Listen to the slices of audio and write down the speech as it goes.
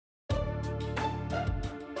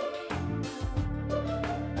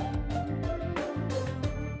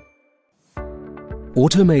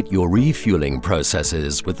Automate your refueling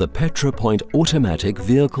processes with the PetroPoint Automatic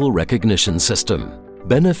Vehicle Recognition System.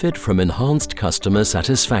 Benefit from enhanced customer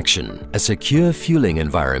satisfaction, a secure fueling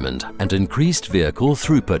environment, and increased vehicle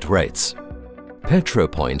throughput rates.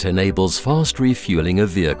 PetroPoint enables fast refueling of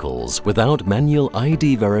vehicles without manual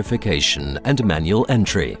ID verification and manual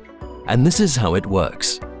entry. And this is how it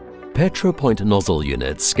works. PetroPoint nozzle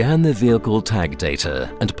units scan the vehicle tag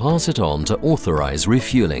data and pass it on to authorize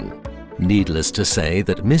refueling. Needless to say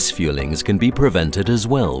that misfuelings can be prevented as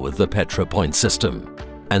well with the PetroPoint system.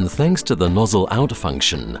 And thanks to the nozzle out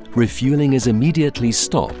function, refueling is immediately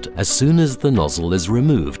stopped as soon as the nozzle is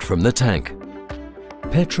removed from the tank.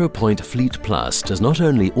 PetroPoint Fleet Plus does not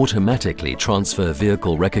only automatically transfer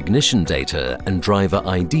vehicle recognition data and driver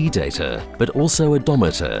ID data, but also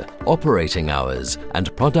odometer, operating hours,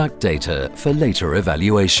 and product data for later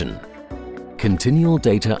evaluation. Continual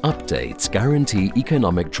data updates guarantee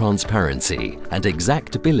economic transparency and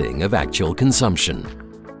exact billing of actual consumption.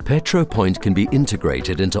 PetroPoint can be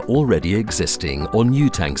integrated into already existing or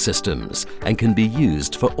new tank systems and can be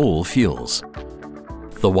used for all fuels.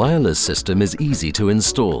 The wireless system is easy to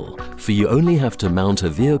install, for you only have to mount a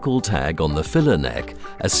vehicle tag on the filler neck,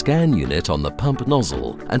 a scan unit on the pump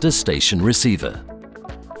nozzle, and a station receiver.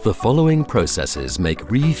 The following processes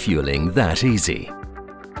make refueling that easy.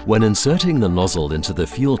 When inserting the nozzle into the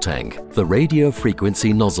fuel tank, the radio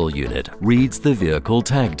frequency nozzle unit reads the vehicle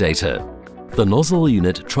tag data. The nozzle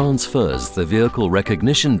unit transfers the vehicle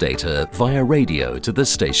recognition data via radio to the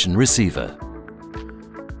station receiver.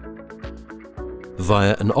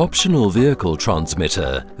 Via an optional vehicle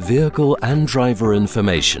transmitter, vehicle and driver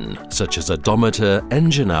information, such as odometer,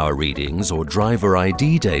 engine hour readings or driver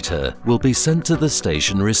ID data, will be sent to the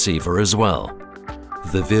station receiver as well.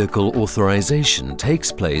 The vehicle authorization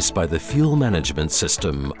takes place by the fuel management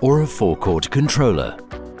system or a forecourt controller.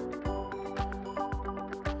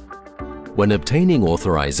 When obtaining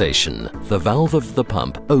authorization, the valve of the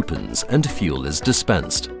pump opens and fuel is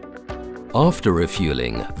dispensed. After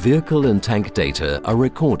refueling, vehicle and tank data are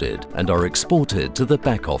recorded and are exported to the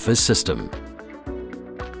back-office system.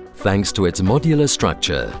 Thanks to its modular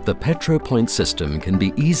structure, the PetroPoint system can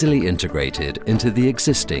be easily integrated into the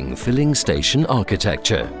existing filling station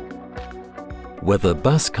architecture. Whether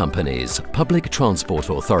bus companies, public transport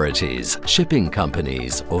authorities, shipping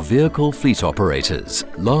companies, or vehicle fleet operators,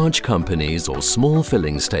 large companies or small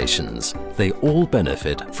filling stations, they all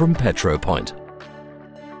benefit from PetroPoint.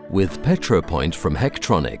 With PetroPoint from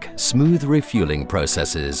Hectronic, smooth refueling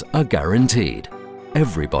processes are guaranteed.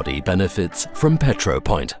 Everybody benefits from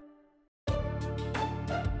PetroPoint.